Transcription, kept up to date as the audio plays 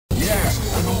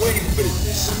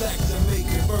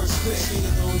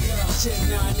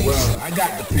Well, I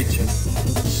got the picture.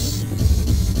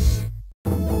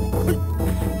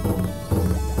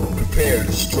 Prepare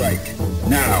to strike.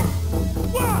 Now.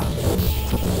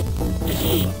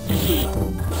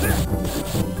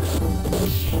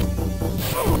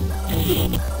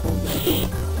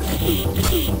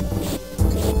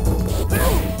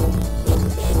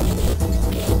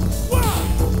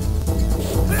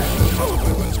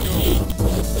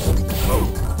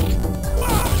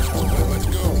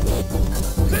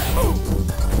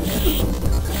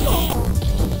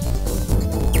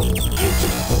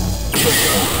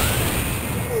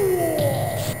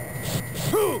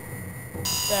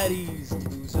 That easy,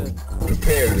 loser.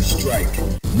 Prepare to strike.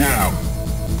 Now.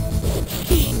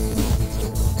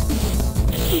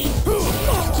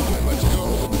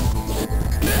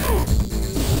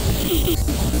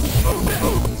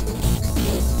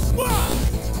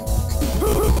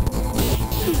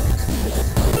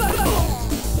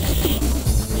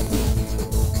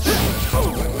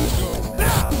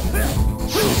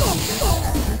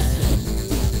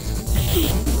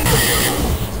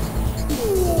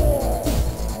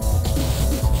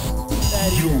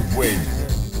 You win.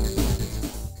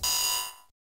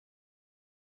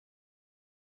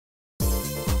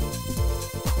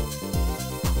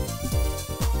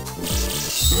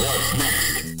 What's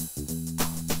next?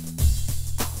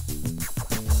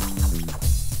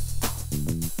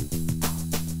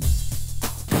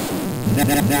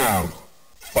 Now,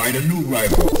 find a new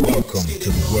rival. Welcome to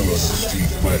the world of the Street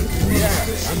Fighter 3. Yeah,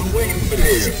 I've been waiting for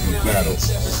this for battle.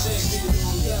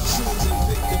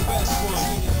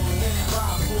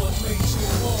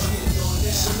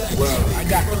 Well, I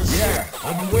got it. Yeah,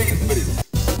 I've been waiting for this.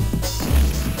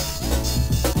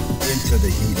 Into the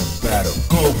heat of battle.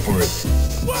 Go for it.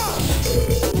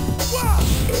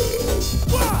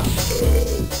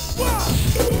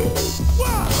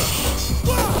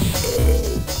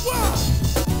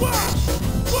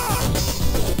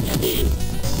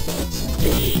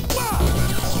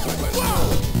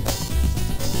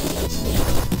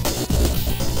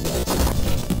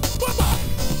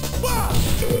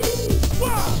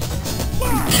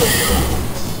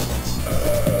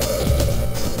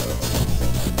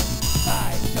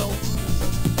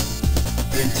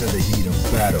 Into the heat of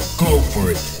battle. Go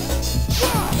for it.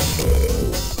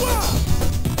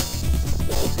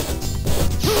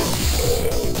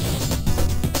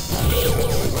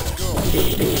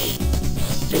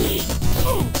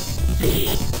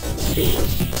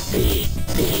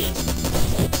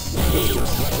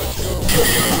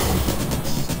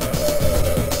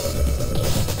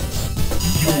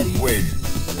 You win.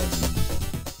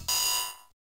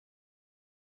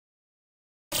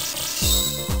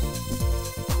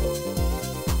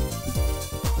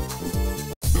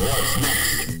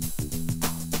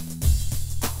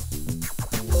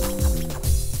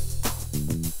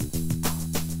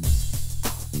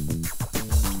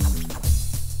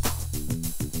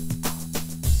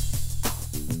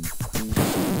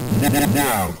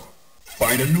 Now,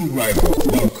 find a new rival.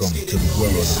 Welcome to the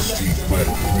world of the Street Fighter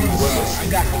 3. Well, I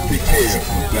got the picture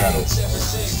for battle.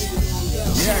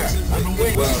 Yeah, I've been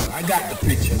waiting. Well, I got the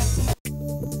picture.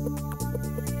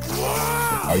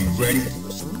 Are you ready?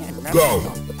 Go!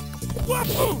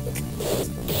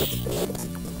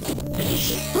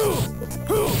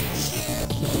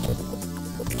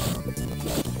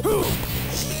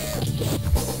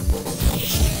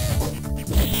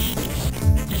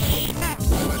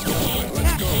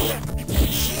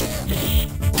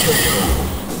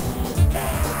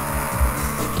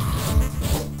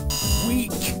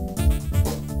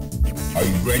 Are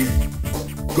you ready?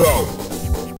 Go!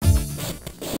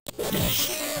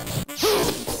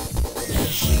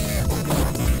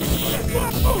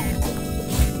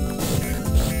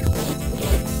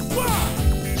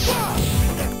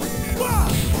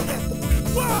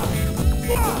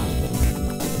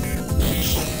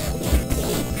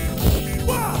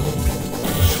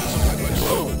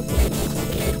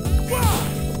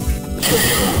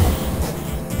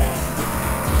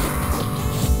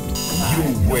 You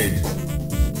win.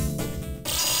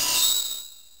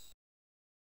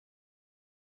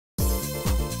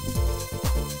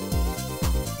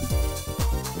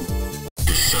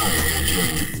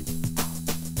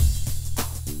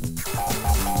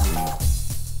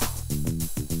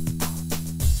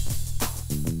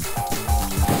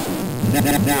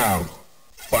 Now,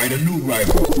 find a new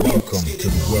rival. Welcome to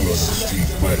the world of the Street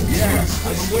Fighter. Yeah,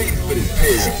 I've been waiting for this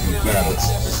pair for battle.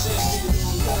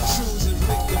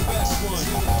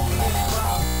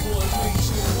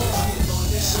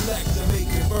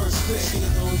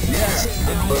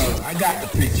 Yeah, I got the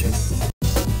picture.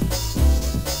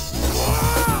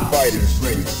 fighters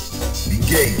ready.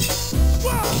 Engage.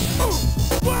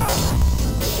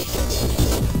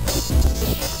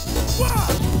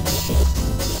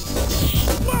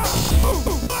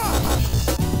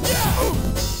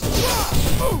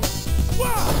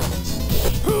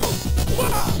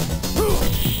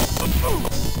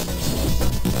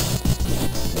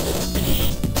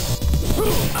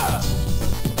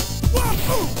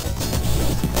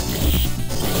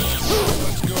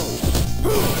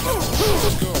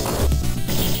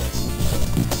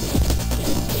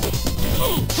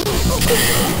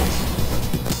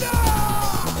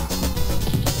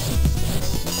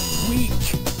 Weak.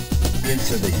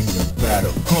 Into the heat of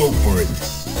battle. Go for it.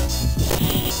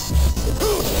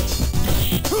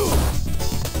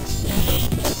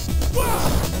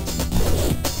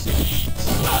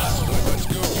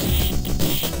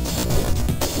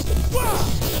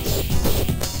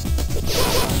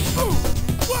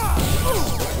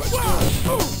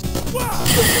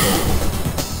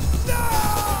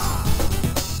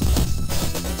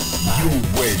 You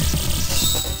win.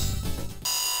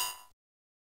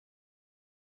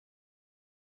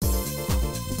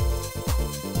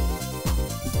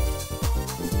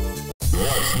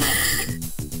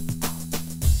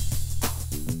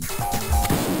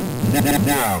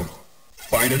 Now,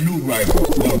 find a new rival.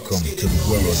 Welcome to the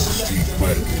world of Street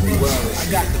Fighter 3. Well, I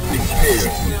got to prepare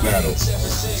for battle.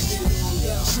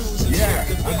 Yeah,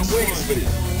 I've been waiting for this.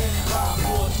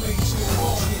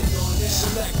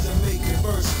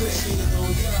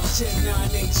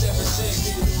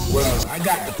 Well, I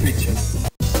got the picture.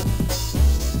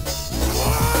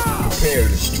 Prepare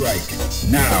to strike.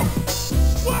 Now.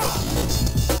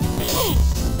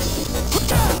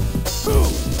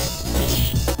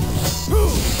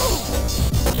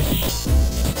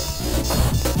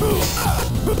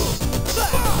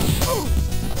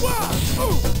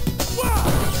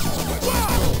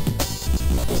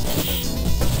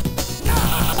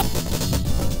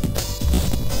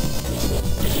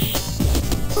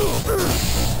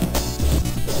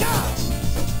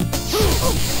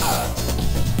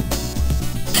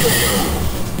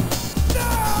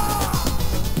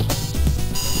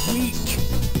 Weak.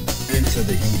 Into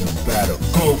the heat of battle.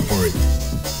 Go for it.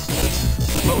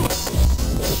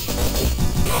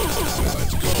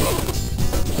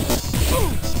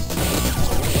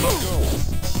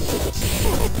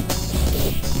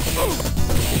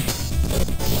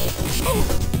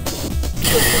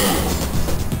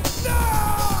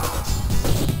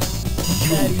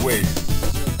 You win.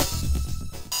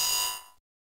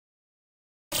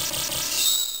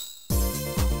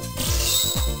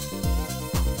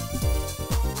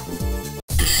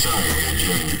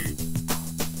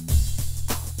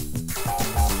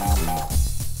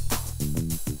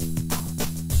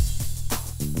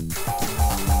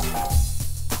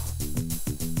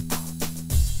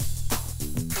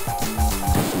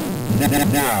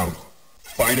 Now,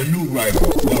 find a new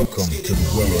rival. Welcome to the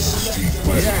world of Street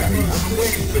Fighter 3. Yeah, I've been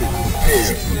waiting for this.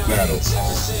 Prepare for battle.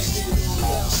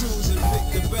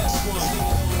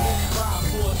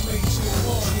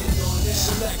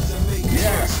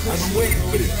 Yeah, I've been waiting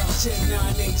for this.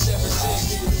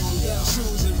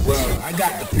 Well, I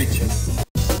got the picture.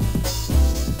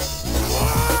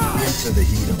 Into the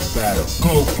heat of battle.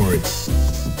 Go for it.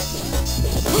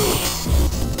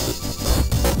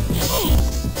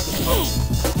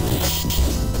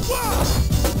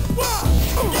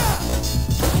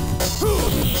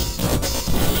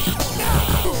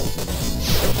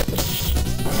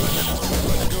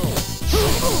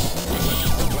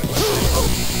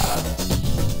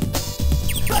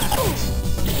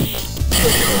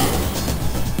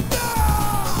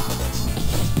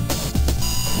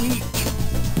 Weak.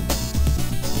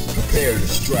 Prepare to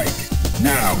strike.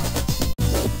 Now.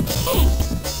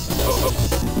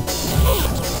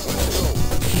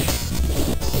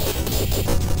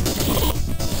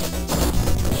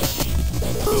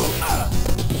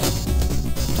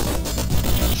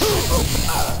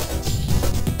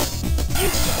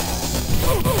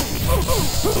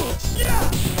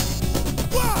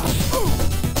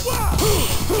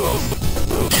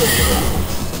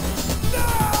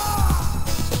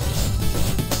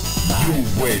 You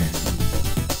win.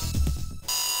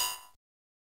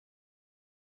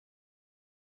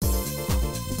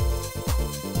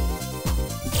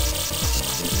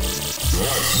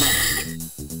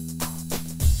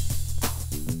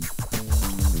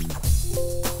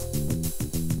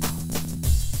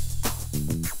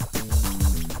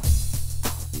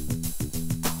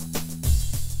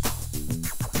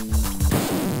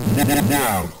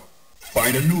 Now,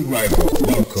 find a new rival.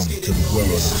 Welcome to the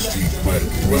world of Street Fighter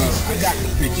 3. Well, I got the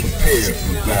picture. Prepare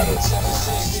for battle.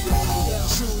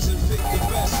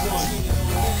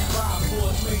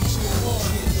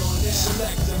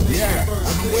 Yeah,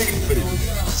 I've been waiting for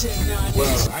this.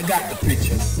 Well, I got the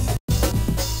picture.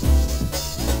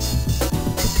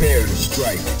 Prepare to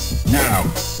strike. Now.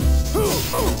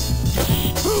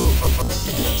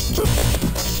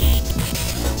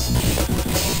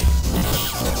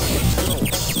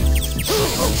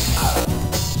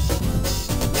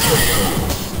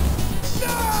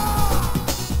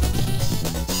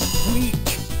 Weak.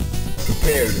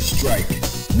 Prepare to strike.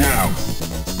 Now.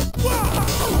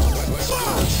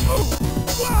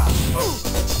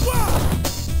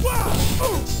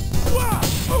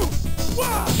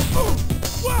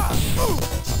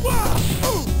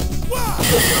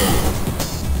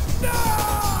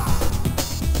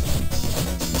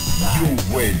 You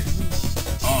win.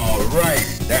 All right,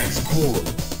 that's cool.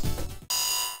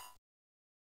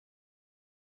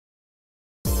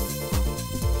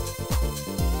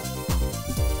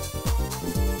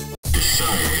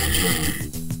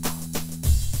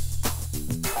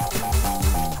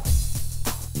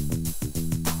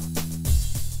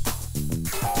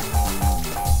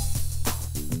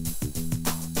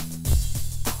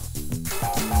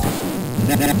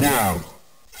 Now,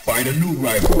 find a new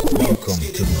rival. Welcome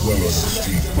to the world of the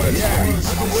street fighter. Yeah,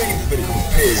 I've been waiting for this.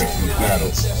 Prepare for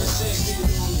battle.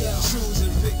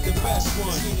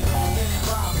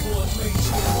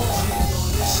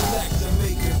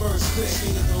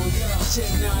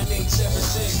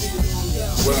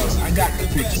 Well, I got the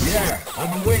picture. Yeah,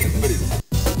 I've been waiting for this.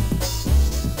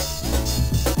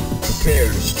 Prepare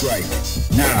to strike.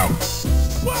 Now.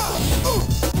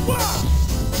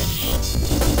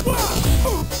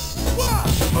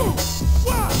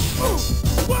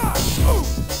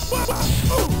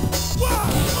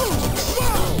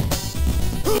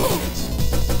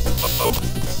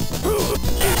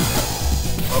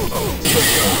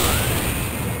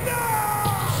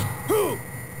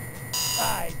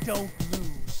 I don't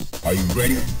lose. Are you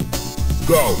ready?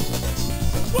 Go!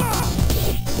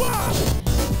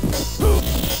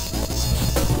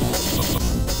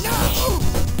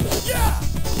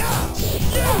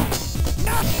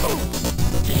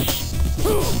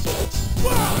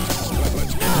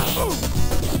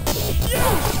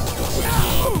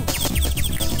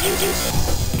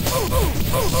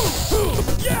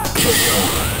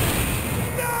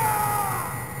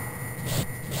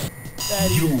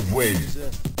 You win.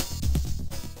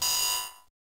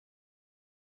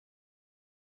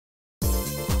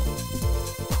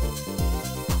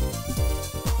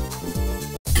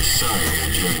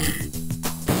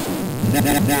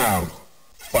 Now,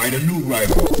 find a new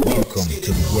rival. Welcome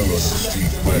to the world of the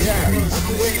street fighter. Yeah, I've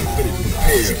been waiting for this.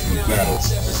 Prepare for battle.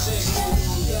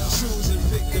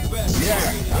 Yeah,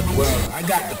 well, I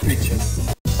got the picture.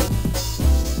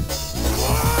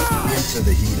 Into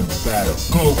the heat of battle.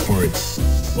 Go for it.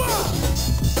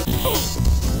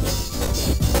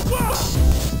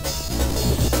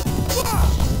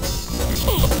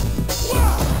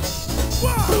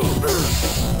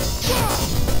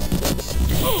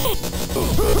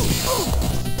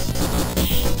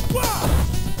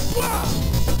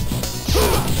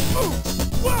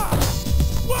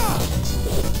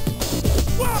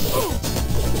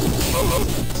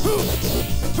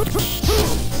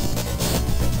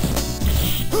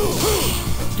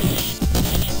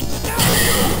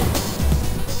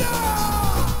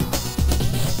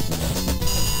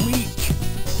 Weak.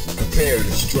 Prepare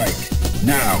to strike.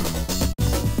 Now.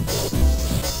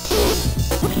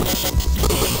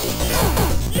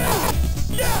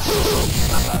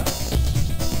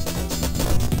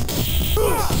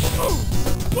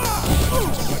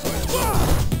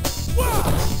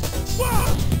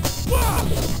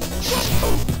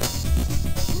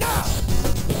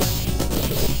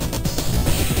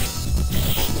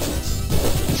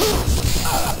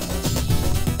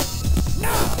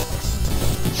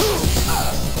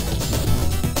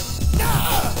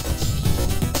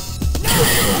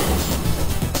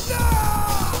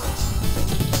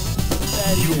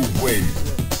 You win.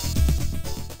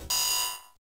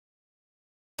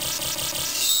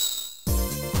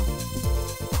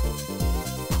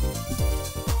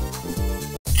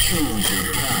 Choose your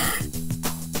path.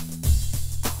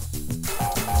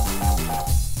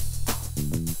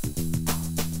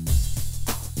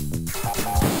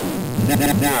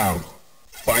 Now,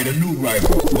 find a new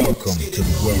rival. Welcome to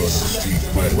the world of the street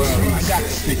fighter. Well, I got the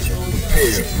picture.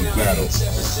 Prepare for battle.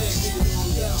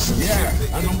 Yeah,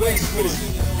 I've been waiting for this.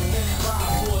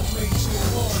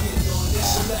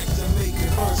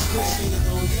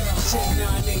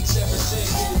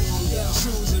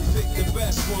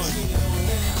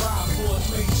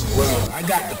 Well, I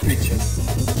got the picture.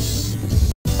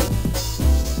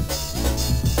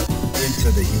 Into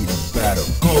the heat of battle. battle.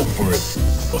 Go for it.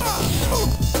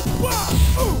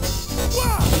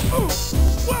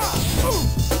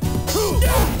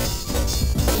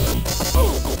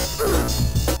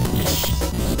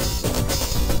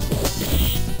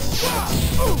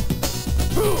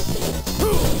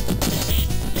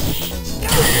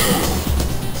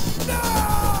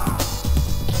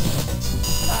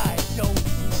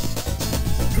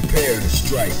 Prepare to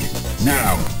strike.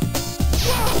 Now.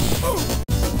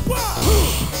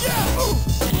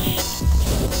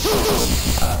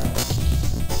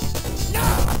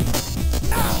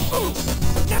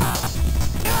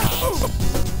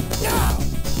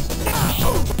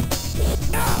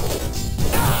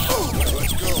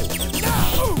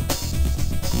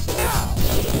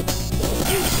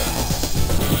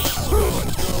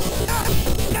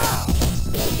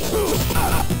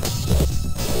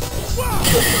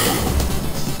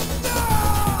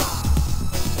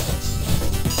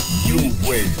 You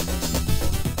win.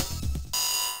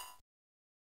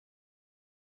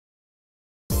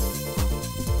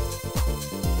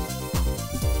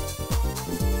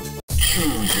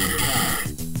 Choose your path.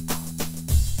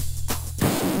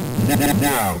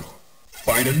 Now,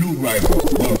 find a new rival.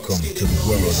 Welcome to the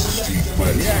world of the street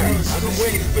fighter. Yeah, I've been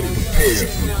waiting for this. Prepare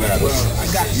for battle.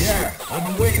 I've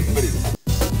been waiting for this.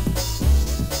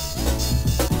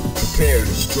 Prepare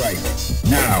to strike.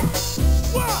 Now.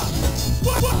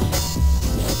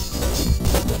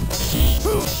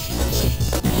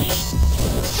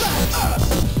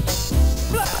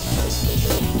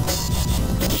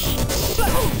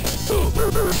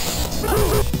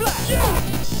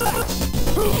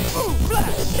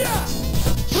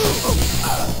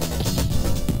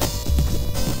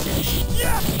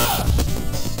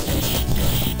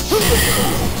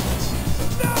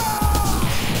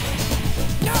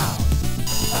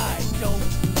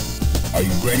 Are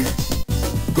you ready?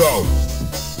 Go!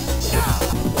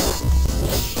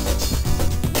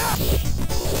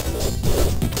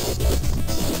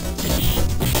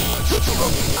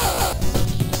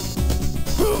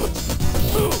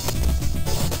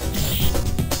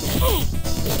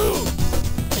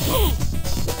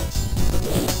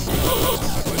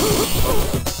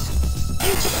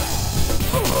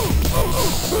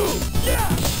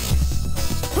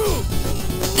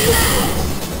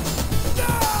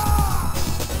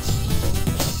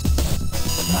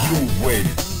 You win.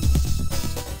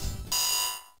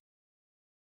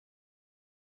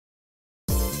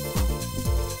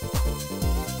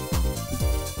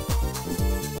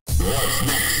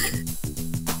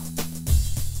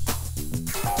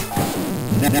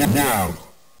 Now,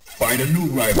 find a new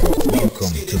rival.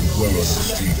 Welcome to the world of the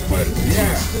street fighter.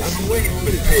 Yeah, I've been waiting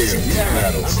for this. Prepare for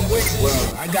battle. I've been waiting.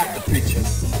 Well, I got the picture.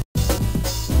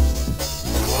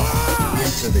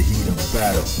 Into the heat of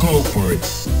battle. Go for it.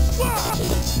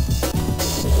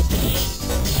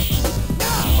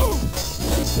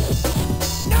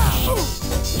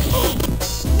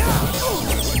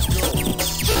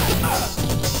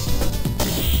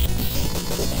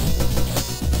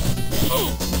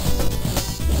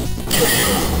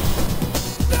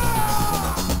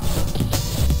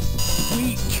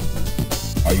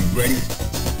 Are you ready?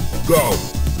 Go!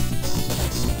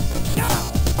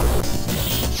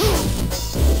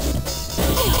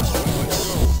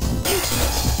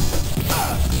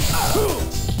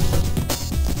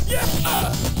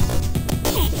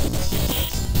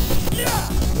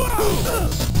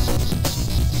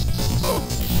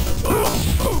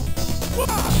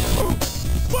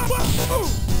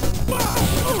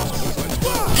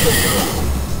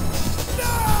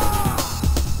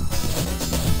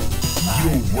 You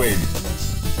win.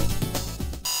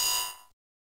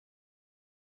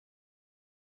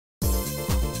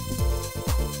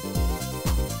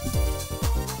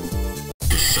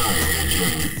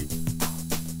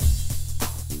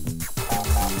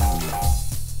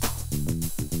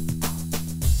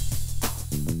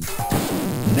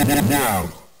 Now,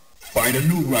 find a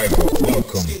new rival.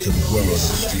 Welcome to the world of the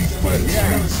street fighter.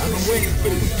 Yeah, I've been waiting for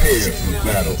this. Prepare for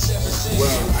battle.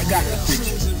 Well, I got the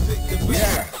picture.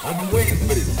 Yeah, I've been waiting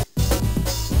for this.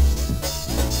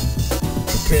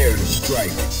 Prepare to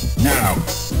strike. Now.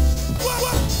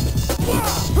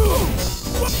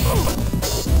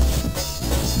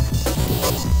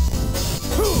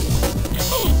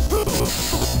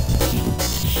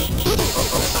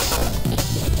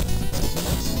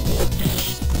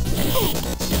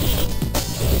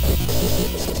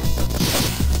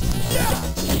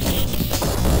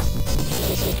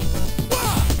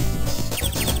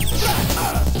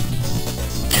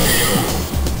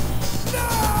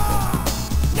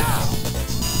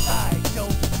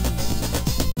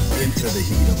 Into the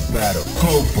heat of battle.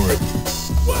 Go for it.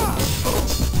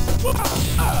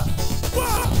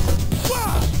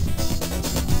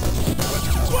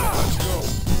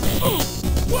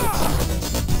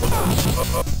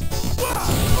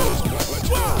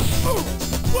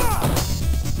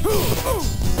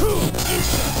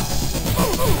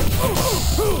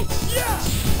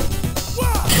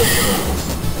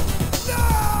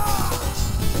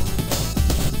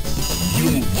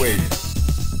 win.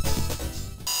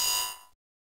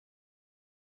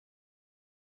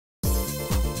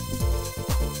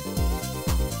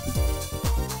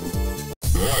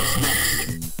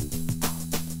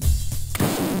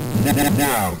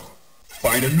 Now,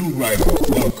 find a new rival.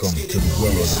 Welcome to the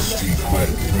world of the Street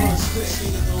Fighter 3.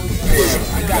 Prepare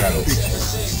for battle.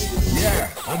 Yeah,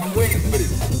 I've been waiting for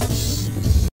this.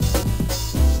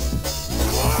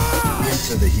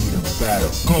 Into the heat of battle.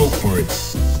 Go for it.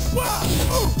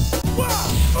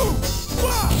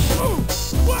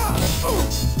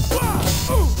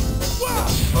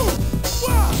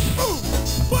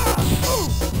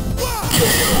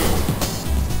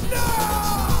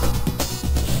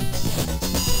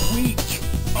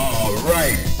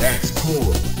 Alright, that's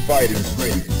cool. Fighters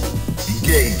ready.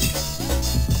 Engage.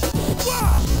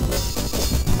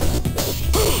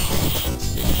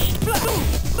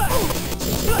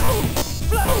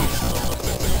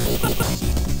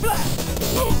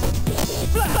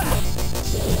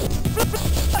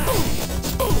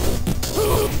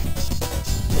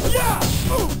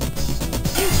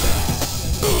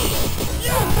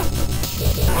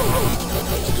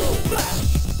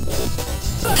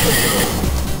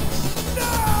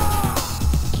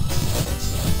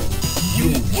 You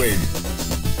win.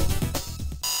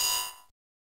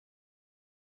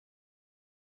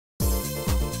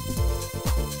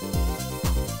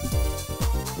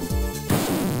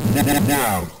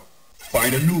 Now,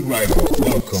 find a new rival.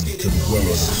 Welcome to the world of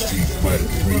the Street Fighter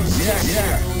 3.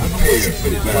 Yeah, I'm prepared for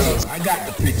the battle. I got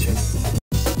the picture.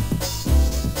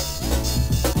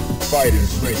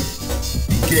 Fighters ready.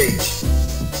 Engage.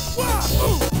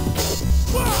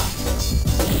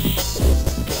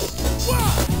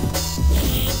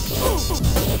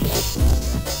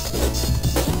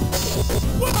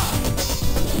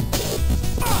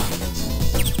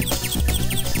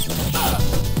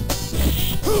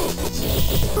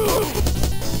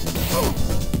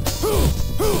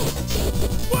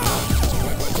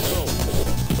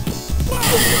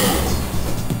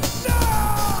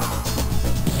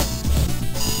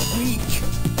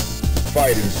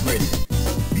 Fighters ready.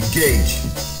 Engage.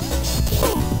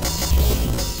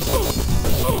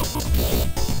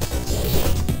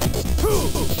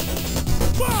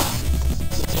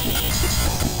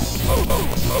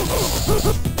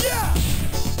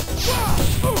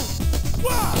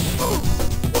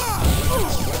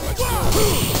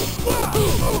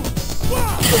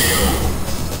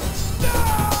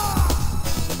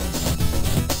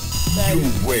 You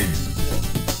win.